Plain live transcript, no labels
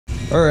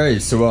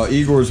Alright, so while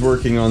Igor's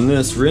working on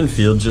this,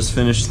 Renfield just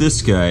finished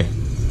this guy.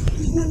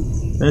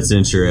 That's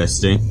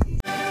interesting.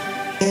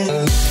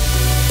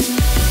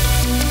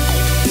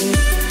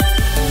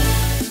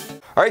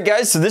 Alright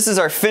guys, so this is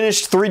our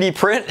finished 3D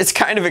print. It's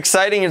kind of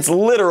exciting. It's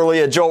literally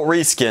a Jolt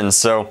reskin.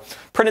 So,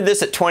 printed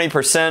this at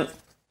 20%.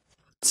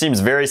 Seems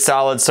very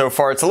solid so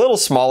far. It's a little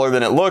smaller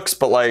than it looks,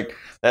 but like,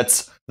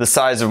 that's the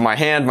size of my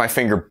hand. My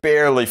finger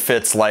barely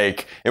fits,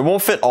 like, it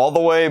won't fit all the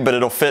way, but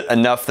it'll fit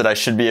enough that I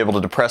should be able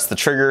to depress the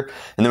trigger.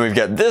 And then we've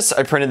got this.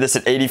 I printed this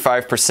at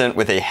 85%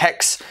 with a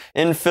hex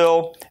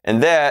infill,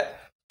 and that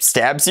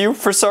stabs you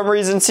for some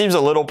reason. Seems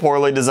a little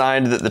poorly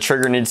designed that the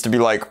trigger needs to be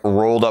like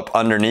rolled up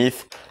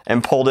underneath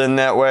and pulled in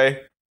that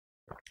way.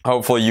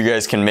 Hopefully you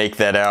guys can make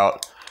that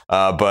out.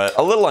 But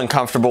a little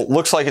uncomfortable.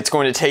 Looks like it's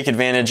going to take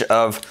advantage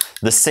of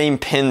the same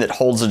pin that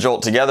holds the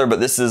Jolt together, but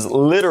this is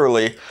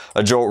literally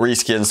a Jolt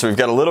reskin. So we've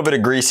got a little bit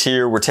of grease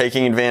here. We're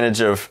taking advantage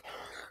of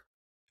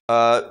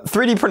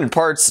 3D printed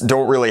parts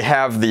don't really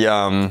have the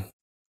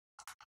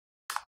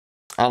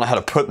I don't know how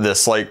to put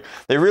this, like,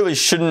 they really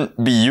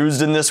shouldn't be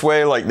used in this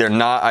way. Like, they're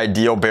not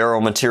ideal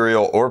barrel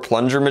material or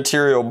plunger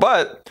material,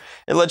 but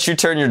it lets you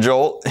turn your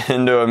Jolt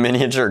into a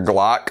miniature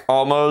Glock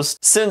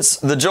almost. Since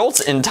the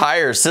Jolt's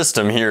entire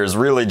system here is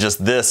really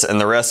just this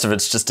and the rest of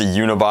it's just a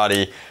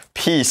unibody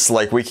piece,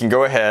 like, we can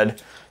go ahead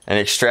and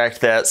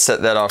extract that,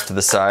 set that off to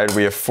the side.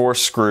 We have 4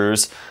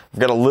 screws. We've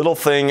got a little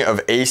thing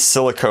of Ace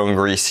silicone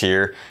grease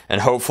here,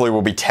 and hopefully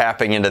we'll be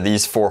tapping into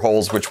these 4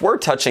 holes, which we're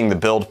touching the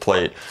build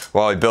plate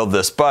while we build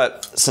this.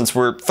 But since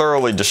we're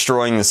thoroughly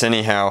destroying this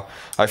anyhow,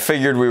 I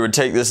figured we would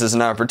take this as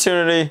an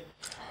opportunity,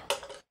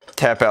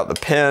 tap out the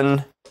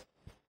pin,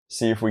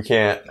 see if we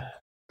can't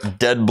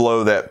dead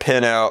blow that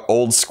pin out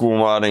old school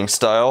modding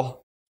style.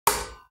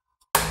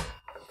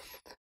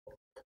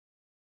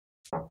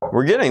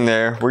 We're getting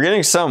there. We're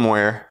getting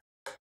somewhere.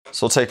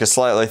 So we'll take a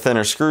slightly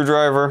thinner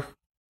screwdriver.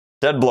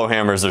 Dead blow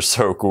hammers are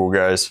so cool,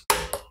 guys.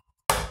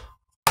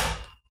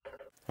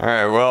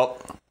 Alright, well,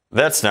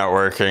 that's not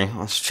working.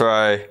 Let's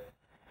try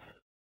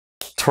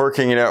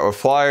torquing it out with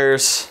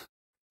pliers.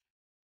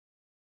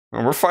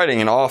 And we're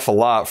fighting an awful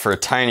lot for a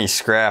tiny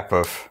scrap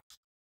of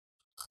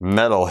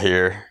metal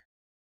here.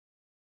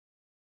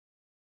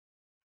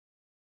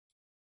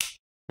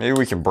 Maybe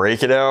we can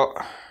break it out.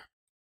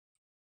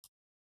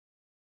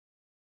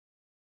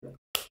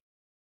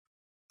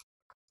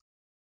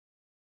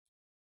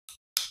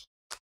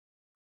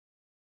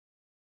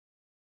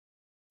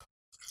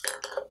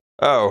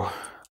 Oh,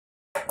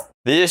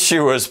 the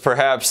issue was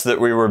perhaps that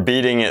we were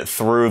beating it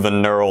through the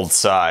knurled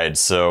side,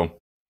 so,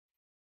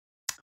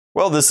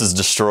 well, this is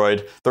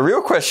destroyed. The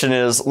real question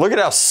is, look at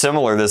how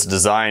similar this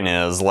design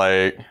is.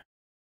 Like,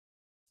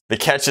 the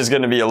catch is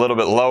going to be a little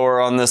bit lower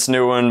on this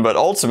new one, but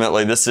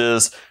ultimately this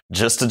is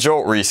just a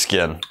Jolt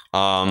reskin.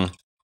 So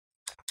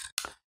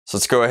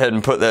let's go ahead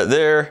and put that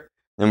there,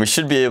 and we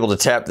should be able to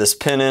tap this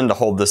pin in to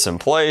hold this in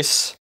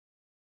place.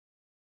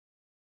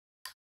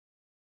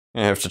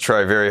 I have to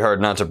try very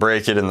hard not to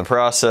break it in the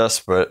process,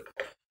 but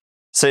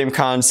same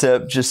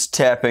concept, just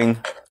tapping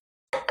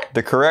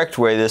the correct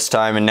way this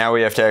time, and now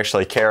we have to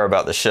actually care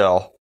about the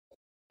shell.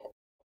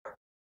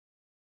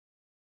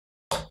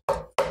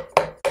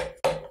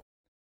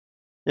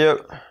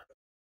 Yep.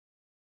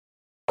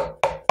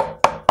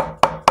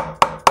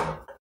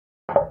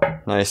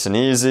 Nice and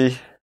easy.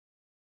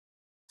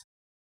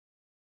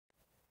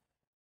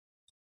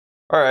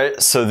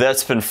 Alright, so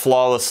that's been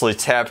flawlessly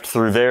tapped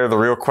through there. The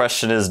real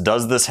question is,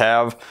 does this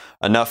have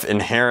enough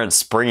inherent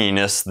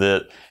springiness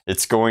that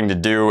it's going to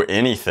do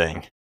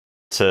anything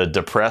to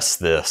depress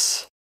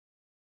this?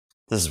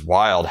 This is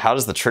wild. How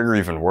does the trigger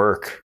even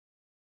work?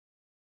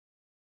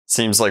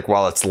 Seems like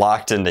while it's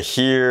locked into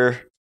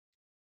here,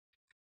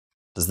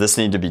 does this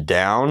need to be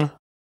down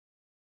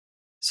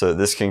so that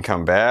this can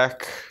come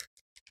back?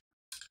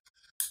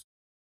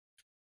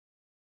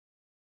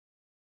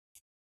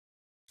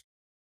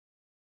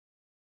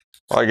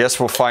 Well, I guess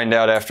we'll find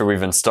out after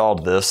we've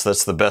installed this.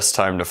 That's the best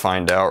time to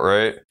find out,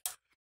 right?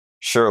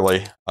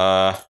 Surely.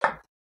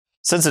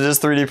 Since it is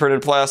 3D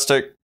printed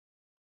plastic,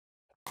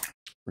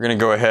 we're going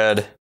to go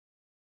ahead.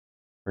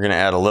 We're going to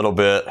add a little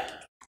bit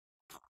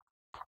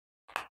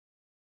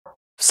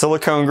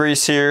silicone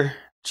grease here,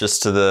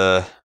 just to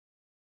the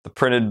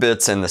printed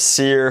bits and the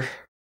sear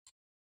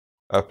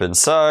up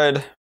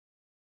inside.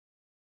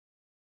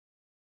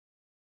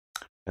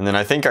 And then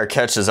I think our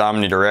catch is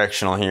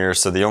omnidirectional here,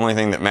 so the only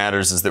thing that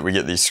matters is that we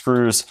get these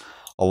screws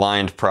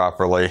aligned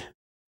properly.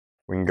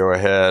 We can go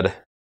ahead.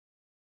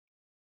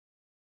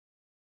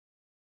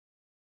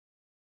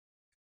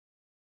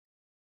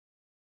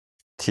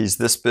 Tease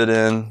this bit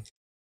in.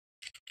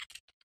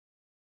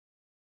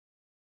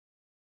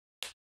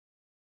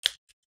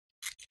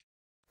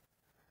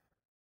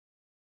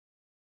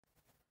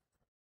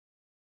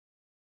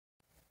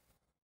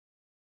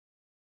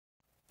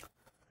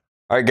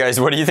 Alright guys,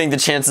 what do you think the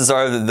chances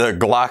are that the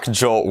Glock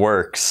Jolt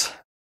works?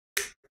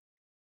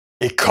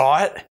 It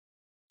caught?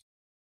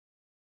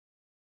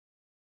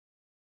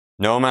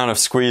 No amount of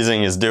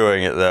squeezing is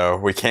doing it though.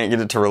 We can't get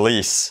it to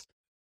release.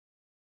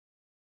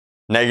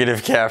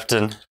 Negative,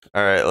 Captain.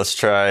 All right, let's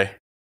try.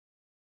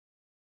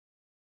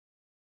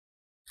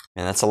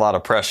 Man, that's a lot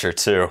of pressure,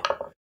 too.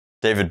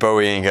 David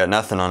Bowie ain't got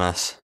nothing on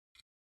us.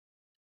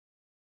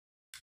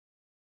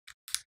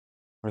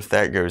 What if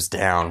that goes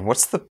down?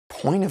 What's the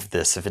point of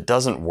this if it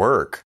doesn't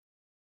work?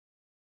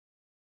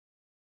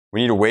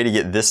 We need a way to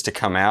get this to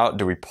come out.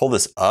 Do we pull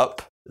this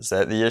up? Is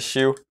that the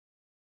issue?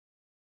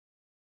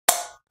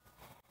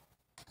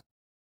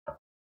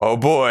 Oh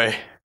boy.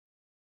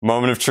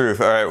 Moment of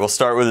truth. All right, we'll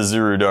start with a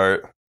Zuru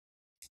dart.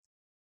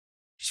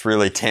 Just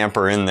really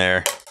tamper in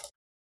there.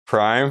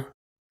 Prime.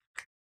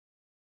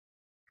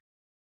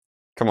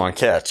 Come on,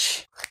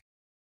 catch.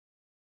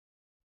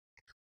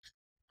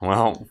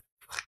 Well.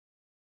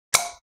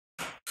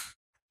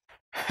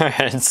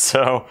 Alright,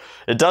 so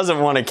it doesn't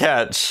want to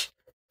catch.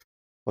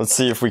 Let's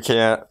see if we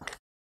can't.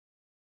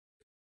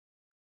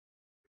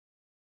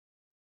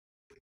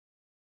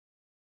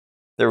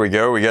 There we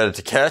go, we got it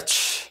to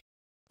catch.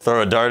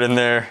 Throw a dart in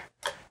there.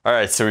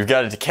 Alright, so we've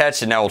got it to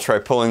catch, and now we'll try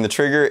pulling the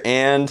trigger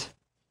and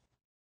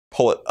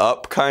pull it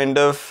up, kind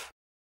of.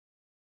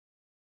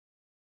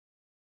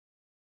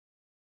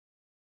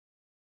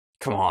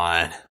 Come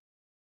on.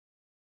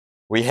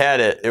 We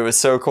had it. It was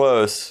so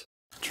close.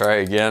 Try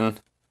again.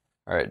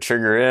 Alright,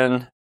 trigger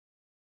in.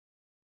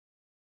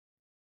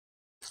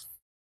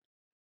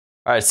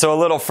 Alright, so a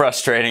little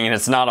frustrating, and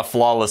it's not a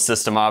flawless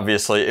system,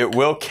 obviously. It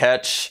will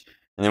catch,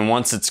 and then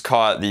once it's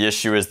caught, the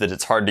issue is that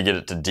it's hard to get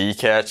it to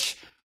decatch.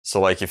 So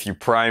like if you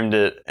primed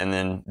it and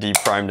then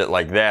deprimed it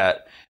like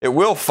that, it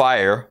will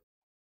fire.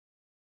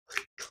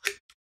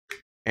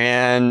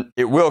 And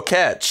it will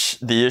catch.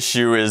 The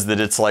issue is that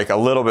it's like a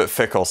little bit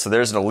fickle. So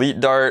there's an elite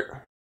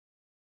dart.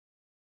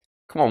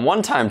 Come on,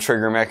 one-time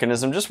trigger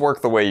mechanism, just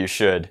work the way you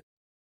should.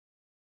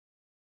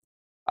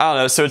 I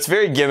don't know, so it's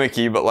very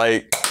gimmicky, but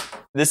like,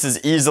 this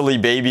is easily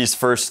baby's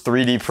first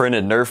 3D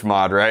printed Nerf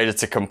mod, right?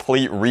 It's a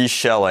complete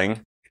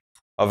reshelling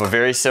of a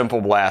very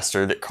simple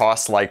blaster that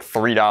costs like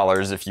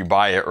 $3 if you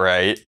buy it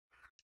right.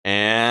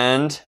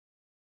 And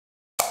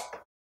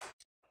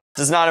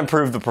does not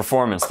improve the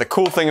performance. The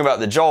cool thing about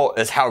the Jolt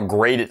is how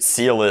great its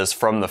seal is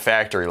from the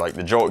factory. Like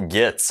the Jolt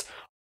gets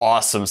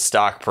awesome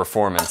stock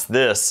performance.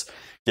 This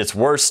gets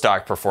worse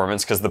stock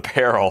performance because the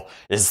barrel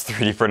is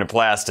 3D printed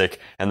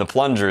plastic and the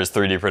plunger is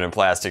 3D printed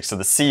plastic. So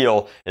the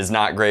seal is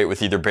not great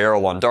with either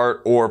barrel on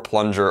dart or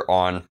plunger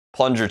on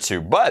plunger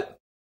tube. But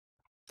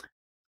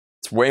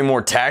it's way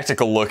more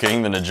tactical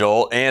looking than a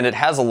Jolt, and it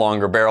has a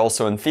longer barrel,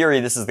 so in theory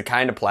this is the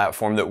kind of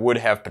platform that would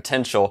have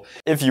potential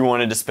if you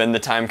wanted to spend the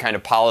time kind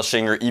of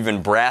polishing or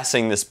even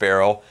brassing this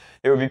barrel.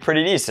 It would be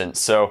pretty decent.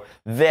 So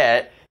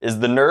that is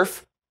the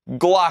Nerf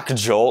Glock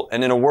Jolt,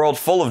 and in a world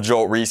full of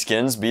Jolt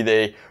reskins, be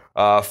they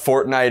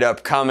Fortnite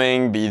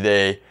upcoming, be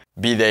they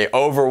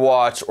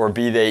Overwatch, or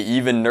be they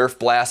even Nerf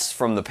blasts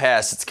from the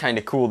past, it's kind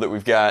of cool that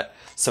we've got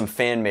some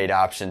fan-made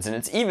options. And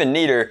it's even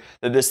neater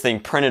that this thing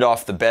printed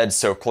off the bed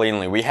so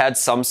cleanly. We had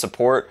some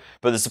support,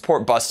 but the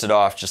support busted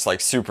off just like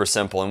super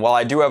simple. And while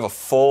I do have a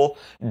full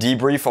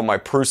debrief on my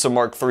Prusa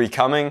Mark III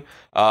coming,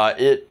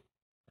 it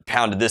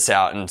pounded this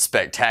out in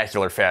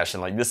spectacular fashion.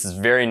 Like, this is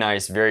very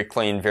nice, very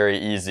clean, very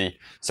easy.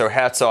 So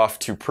hats off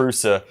to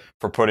Prusa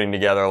for putting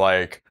together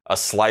like a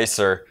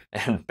slicer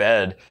and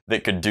bed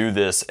that could do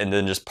this and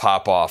then just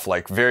pop off.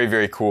 Like, very,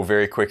 very cool,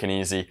 very quick and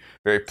easy.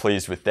 Very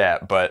pleased with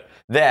that. But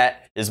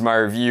that is my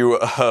review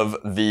of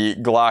the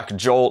Glock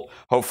Jolt.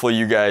 Hopefully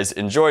you guys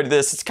enjoyed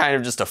this. It's kind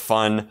of just a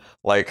fun,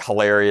 like,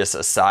 hilarious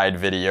aside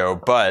video.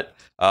 But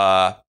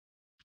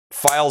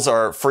files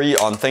are free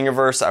on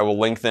Thingiverse. I will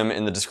link them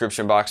in the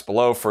description box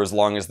below for as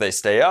long as they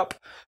stay up.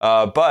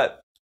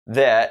 But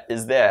that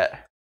is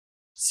that.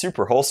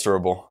 Super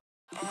holsterable.